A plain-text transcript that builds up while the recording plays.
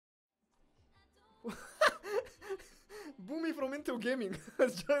Boomy from Intel Gaming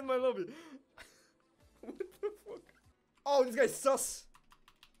has joined my lobby. What the fuck? Oh, this guy's sus.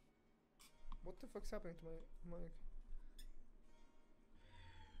 What the fuck's happening to my mic?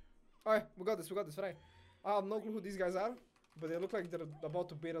 Alright, we got this, right? I have no clue who these guys are, but they look like they're about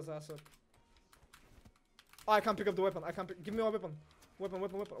to beat us ass up. Oh, I can't pick up the weapon. I can't pick. Give me a weapon. Weapon.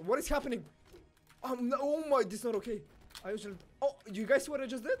 What is happening? No, oh my, this is not okay. I usually. Oh, you guys see what I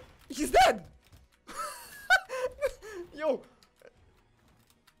just did? He's dead! Yo!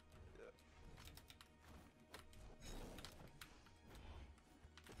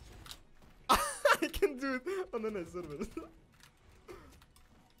 I can do it on the next server.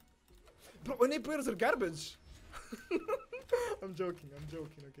 Bro, NA players are garbage! I'm joking,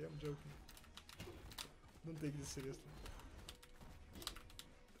 okay? I'm joking. Don't take this seriously.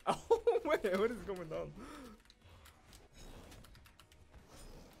 Oh, wait, what is going on?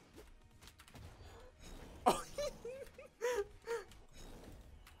 Oh.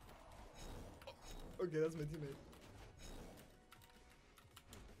 Okay, that's my teammate.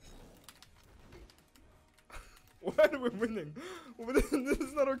 Why are we winning? This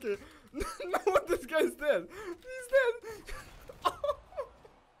is not okay. No, this guy's dead. He's dead.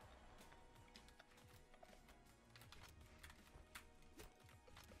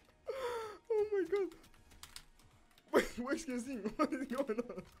 Oh my god. Wait, where's Casing? What is going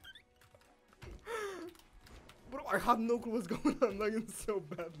on? Bro, I have no clue what's going on. I'm lagging so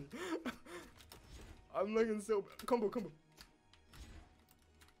badly. I'm lagging so bad. Combo.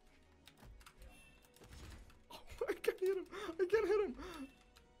 I can't hit him.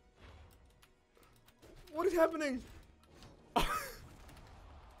 What is happening? I'm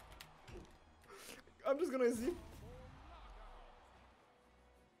just gonna see.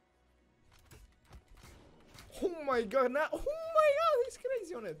 Oh my god, now. Oh my god, he's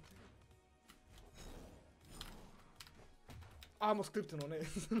crazy on it. I almost clipped him on it.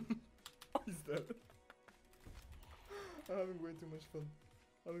 Oh, he's dead. I'm having way too much fun.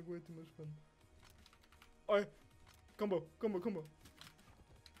 Oi. Combo.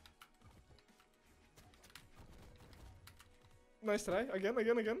 Nice try. Again.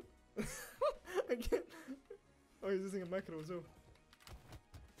 Again. Oh, he's using a macro as well.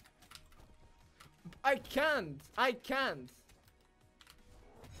 I can't.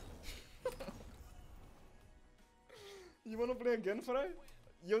 You wanna play again, Fry?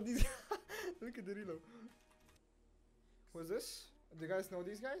 Yo, these. Look at the reload. Who's this? Do you guys know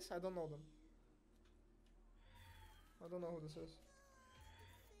these guys? I don't know them. I don't know who this is.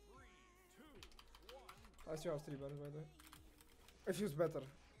 I still have 3 bars, by the way. It feels better.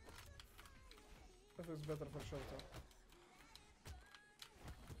 It feels better for sure, though.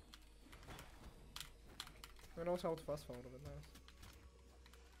 We know how to fast forward a bit, nice.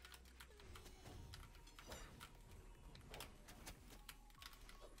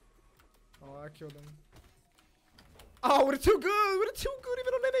 Oh, I killed him. Oh, we're too good!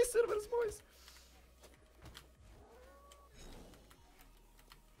 Even on NA servers, boys!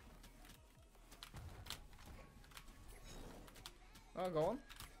 Oh, go on.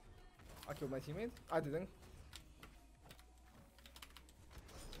 I killed my teammate. I didn't.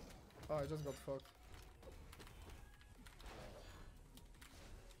 Oh, I just got fucked.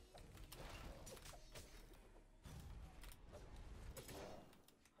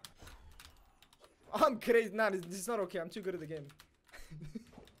 I'm crazy. Nah, this is not okay. I'm too good at the game.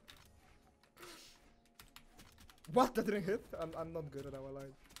 What? That didn't hit? I'm not good at how I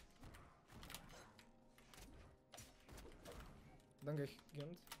lied. Don't get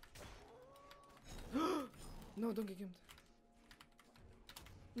gimmed. No, don't get gimmed.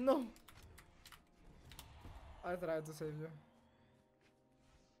 No. I tried to save you.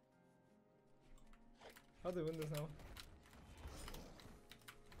 How do we win this now?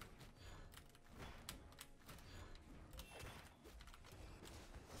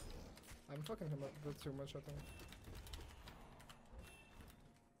 I'm fucking him up a bit too much, I think.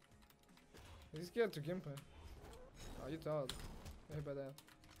 He's scared to gimp me. Oh, you thought. Hey, by that.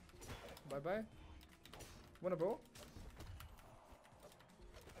 Bye. Wanna bow?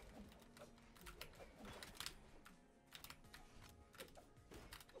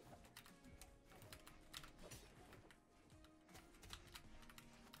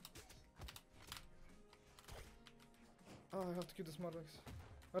 Oh, I have to keep this Mordex.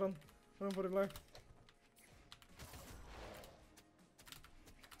 Run for your life.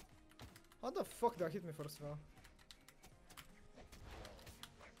 How the fuck did I hit me first of all?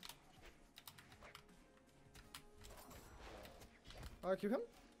 I kill him.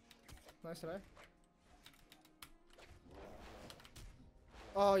 Nice try.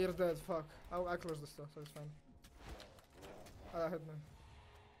 Oh, you're dead. Fuck. I closed the stuff, so it's fine. Ah, hit me.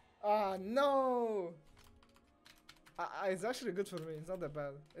 Ah, no! It's actually good for me. It's not that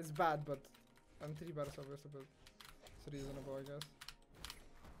bad. It's bad, but I'm 3 bars obviously, but it's reasonable, I guess.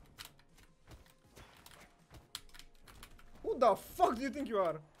 Who the fuck do you think you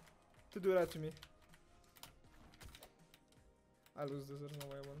are to do that to me? I lose this. There's no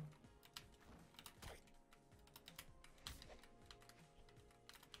way I win.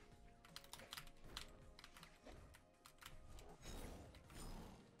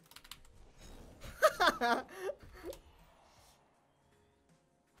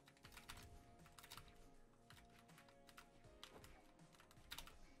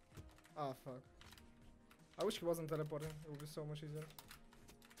 Ah, fuck. I wish he wasn't teleporting. It would be so much easier.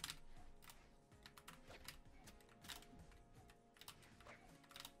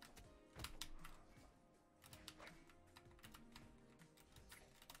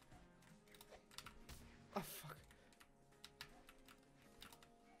 Ah, fuck.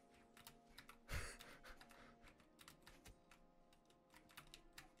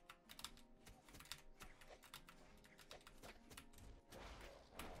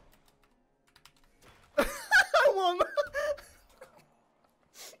 I won!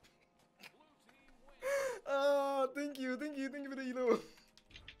 Ah, thank you for the elo.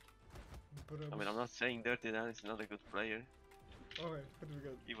 I mean, I'm not saying Dirty Dan is not a good player. Alright, what do we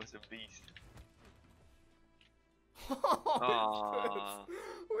got? He was a beast. Oh,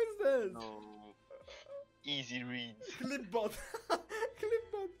 who is this? No. Easy reads. Clipbot.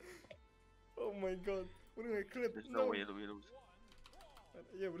 Clipbot. Oh my god. We're gonna clip. There's no way we lose.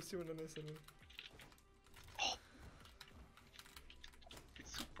 Yeah, we'll see when the next one. It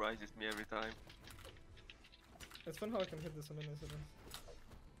surprises me every time. It's fun how I can hit this on the next one.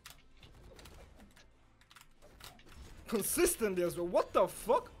 Consistently as well. What the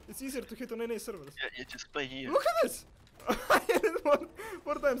fuck? It's easier to hit on any servers. Yeah, you just play here. Look at this! I hit it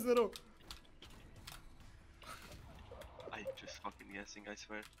four times in a row. I'm just fucking guessing, I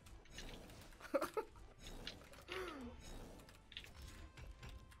swear.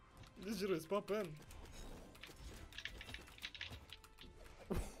 This zero is poppin'.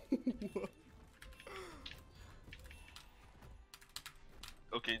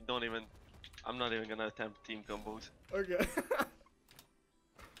 Okay, don't even. I'm not even gonna attempt team combos. Okay.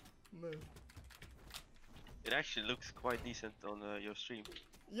 Nice. It actually looks quite decent on your stream.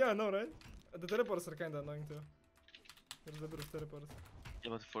 Yeah, I know, right? The teleports are kinda annoying too. There's a bit of teleports.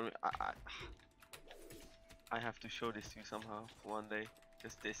 Yeah, but for me, I have to show this to you somehow one day,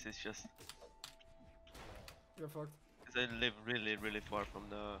 because this is just. You're fucked. Because I live really, really far from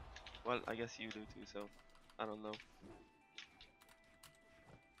the. Well, I guess you do too, so I don't know.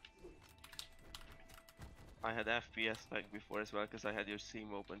 I had FPS like before as well, because I had your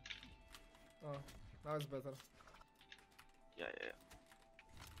stream open. Oh, now it's better. Yeah.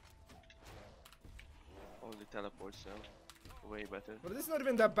 All the teleports now. Way better. But it's not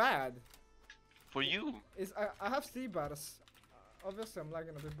even that bad. For you! It's, I have 3 bars. Obviously I'm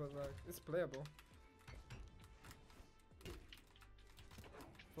lagging a bit, but like, it's playable.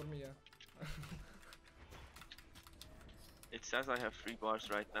 For me, yeah. It says I have 3 bars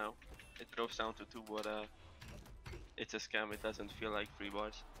right now. It drops down to 2, but it's a scam. It doesn't feel like 3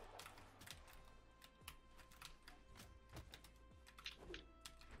 bars.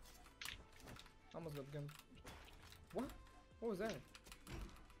 I almost got gunned. What? What was that?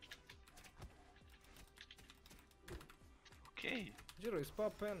 Okay. Jiro is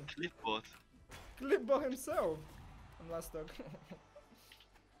poppin'. Clipbot. Clipbot himself. I'm last stuck.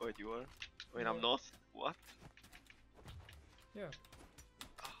 Wait, you are? Wait, Yeah. I'm not? What? Yeah.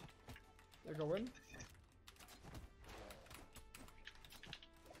 You go in?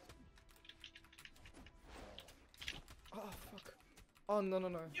 Oh fuck. Oh no.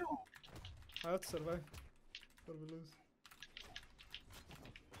 You! I have to survive. Or we lose.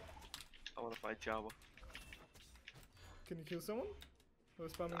 I wanna fight Java. Can you kill someone? Or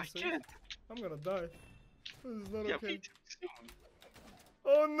spamming I safe? can't! I'm gonna die. This is not Yeah, okay. me too soon.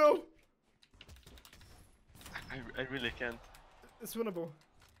 Oh no! I really can't. It's winnable.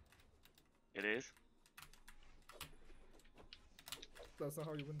 It is? That's not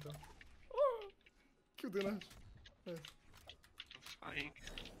how you win though. Oh! Kill the Nash. Nice. I'm trying.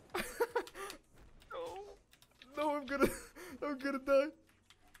 No! No, I'm gonna die.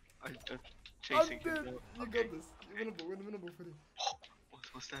 I'm chasing I'm him dead. now. You Okay. got this. Winnable for you.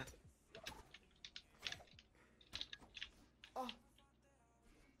 What's that? Oh.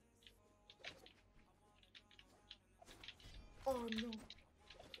 Oh no.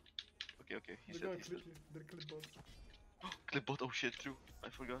 Okay, he They're said gonna he said. clip you. They're clipboard. Clipbot, oh shit, true. I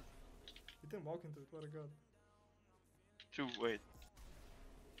forgot. You didn't walk into it, what a god. True, wait.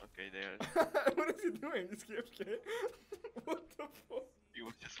 Okay, there. What is he doing? Is he AFK? What the fuck? He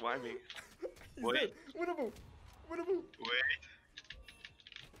was just whining. He's Wait. dead. Winnable. Winnable. Wait.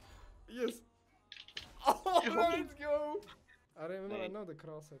 Yes. Oh, Yo. let's go. I remember. I Name. know the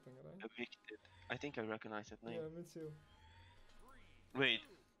cross. I think, right? Evicted. I think I recognize that name. Yeah, me too. Wait.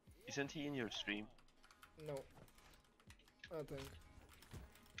 Isn't he in your stream? No. I think.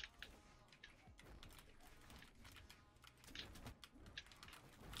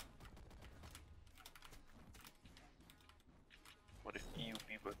 What if EU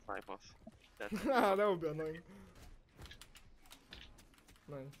people snipe us? That That would be annoying.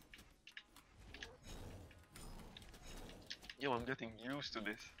 Nice. Yo, I'm getting used to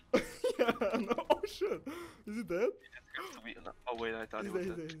this. Yeah, no. Oh shit. Is he dead? It has to be. Oh wait, I thought He's he was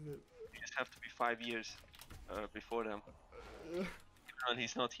dead, dead. he's dead, You just have to be 5 years before them. he's dead. When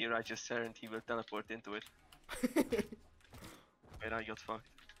he's not here, I just and he will teleport into it. And I got fucked.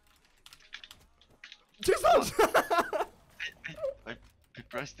 Jesus! I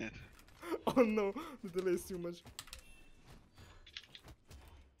pressed it. Oh no, the delay is too much.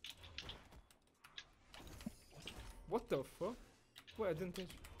 What the fuck? Wait, I didn't touch.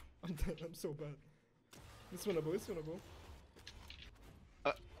 I'm dead, I'm so bad. It's winnable, it's winnable.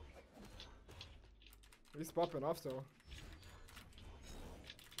 He's popping off though.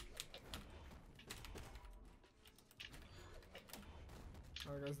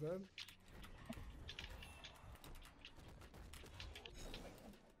 Our guy's dead.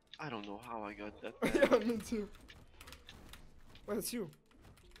 I don't know how I got that. Yeah, me too. Wait, it's you.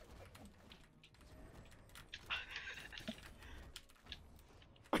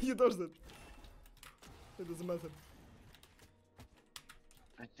 You dodged it. It doesn't matter.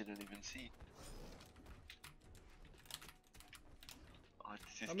 I didn't even see. Oh,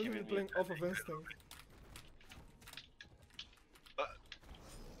 this is I'm giving literally me playing off of instinct.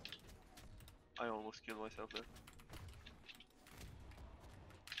 I almost killed myself there.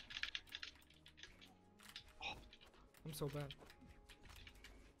 I'm so bad.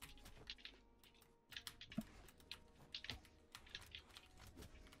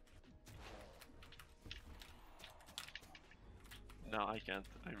 No, I can't.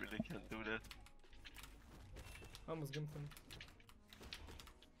 I really can't do that. I almost gimped him.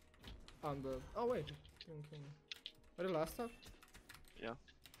 I'm dead. Oh wait, king. Are you last up? Yeah.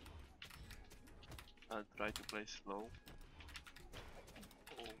 I'll try to play slow.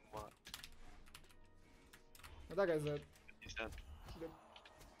 Oh my. Oh, that guy's dead. Is that? Yep.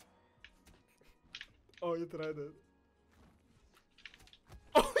 Oh, you tried it.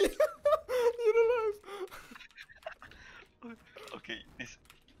 Oh yeah! You're alive! Okay, this.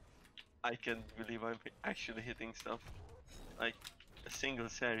 I can't believe I'm actually hitting stuff. Like, a single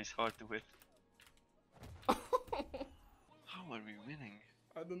series is hard to hit. How are we winning?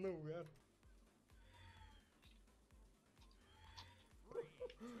 I don't know, we are.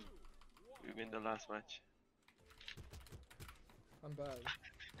 We win the last match. I'm bad.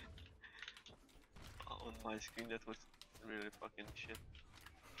 On my screen, that was really fucking shit.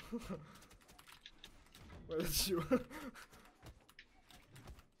 Well, it's you.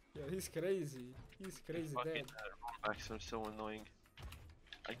 Yeah, he's crazy. He's crazy Fucking dead. rollbacks are so annoying.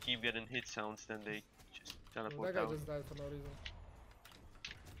 I keep getting hit sounds, then they just Well, teleport that guy out. just died for no reason.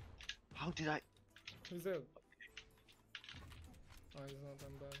 How did I? He's dead. Oh, he's not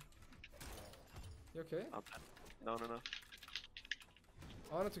that bad. You okay? I'm dead. No.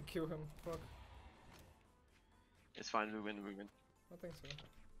 I wanted to kill him. Fuck. It's fine, we win. I think so.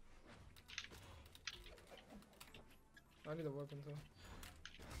 I need a weapon too.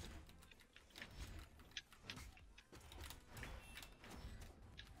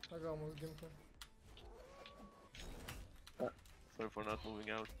 I got almost gimped him. Sorry for not moving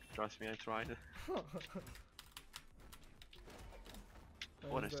out. Trust me, I tried it.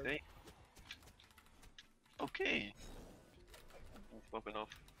 What a He's dead. stay. Okay. He's popping off.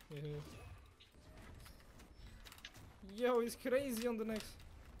 Yeah, he is. Yo, he's crazy on the next.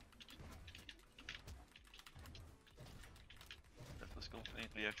 That was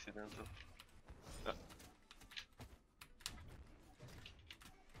completely accidental.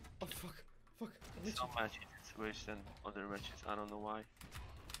 Oh fuck. Fuck. I hit Some you. matches it's worse than other matches. I don't know why.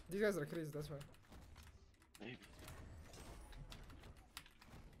 These guys are crazy, that's why. Maybe.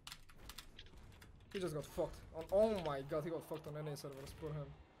 He just got fucked. Oh my god, he got fucked on NA servers. Poor him.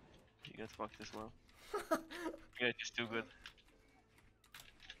 He gets fucked as well. Yeah, he's too good.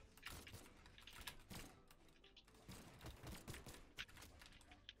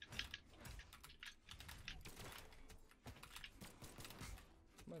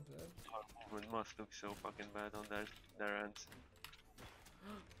 My bad. Our movement must look so fucking bad on their ends.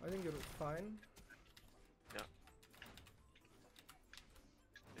 I think you're fine. Yeah.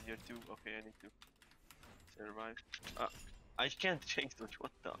 And you're two. Okay, I need to survive. I can't chase dodge.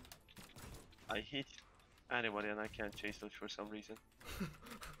 What the? I hit anybody and I can't chase dodge for some reason.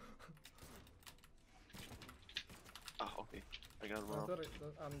 Okay. I got one.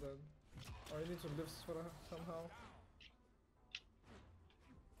 I'm dead. Oh, I need to live for somehow.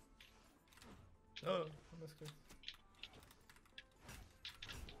 Oh, I missed it.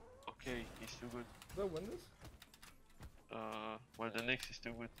 Okay, he's too good. Did I win this? Well, the next is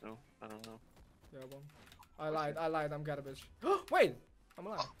too good, so I don't know. Yeah, I won. I lied, I'm garbage. Wait! I'm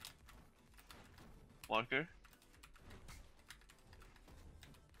alive. Walker?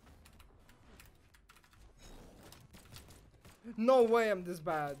 No way I'm this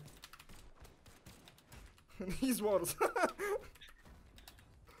bad. He's worse.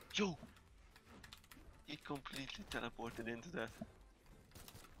 Yo! He completely teleported into that.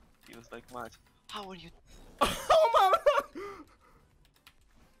 He was like, Matt, how are you? Oh my!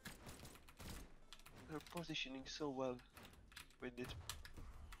 They're positioning so well with this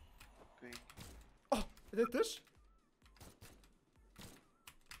thing. Oh, is it this?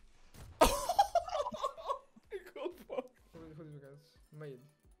 Who did you guys? Made.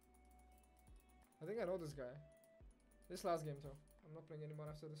 I think I know this guy. This last game too. I'm not playing anymore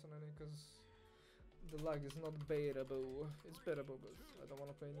after this one because the lag is not bearable. It's bearable, but I don't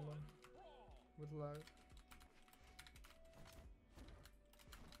want to play anymore with lag.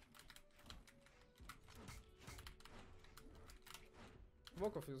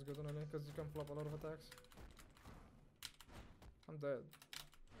 Moko feels good on it because you can flop a lot of attacks. I'm dead.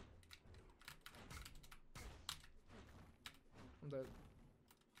 I'm dead.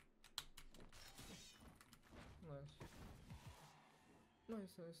 Nice.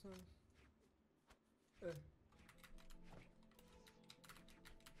 Nice, nice, nice. Eh.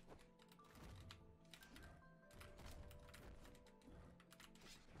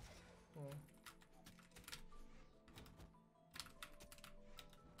 Oh.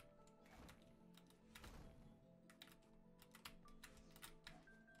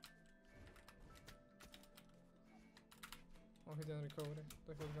 Oh, he didn't recover.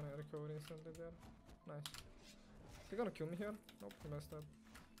 Thought he was gonna recover instantly there. Nice. He gonna kill me here? Nope, he messed up.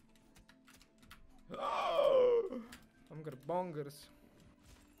 I'm gonna bongers.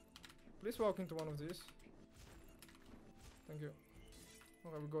 Please walk into one of these. Thank you.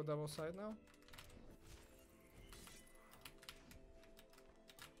 Okay, we go double side now.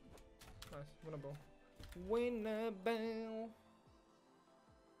 Nice, winnable. Winnable.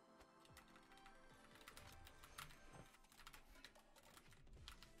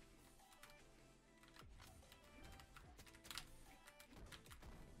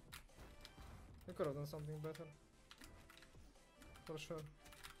 We could have done something better. For sure.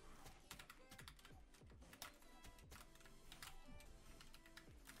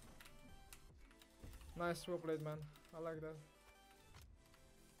 Nice, well played, man. I like that.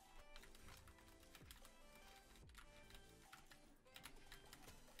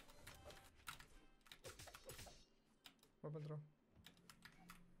 Weapon throw.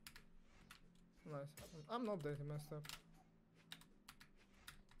 Nice. I'm not dead, he messed up.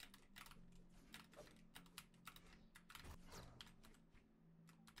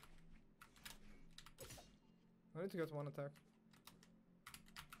 I need to get one attack.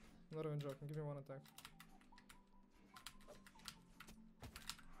 I'm not even joking, give me one attack.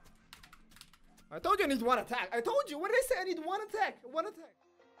 I told you I need one attack! I told you! What did I say? I need one attack! One attack!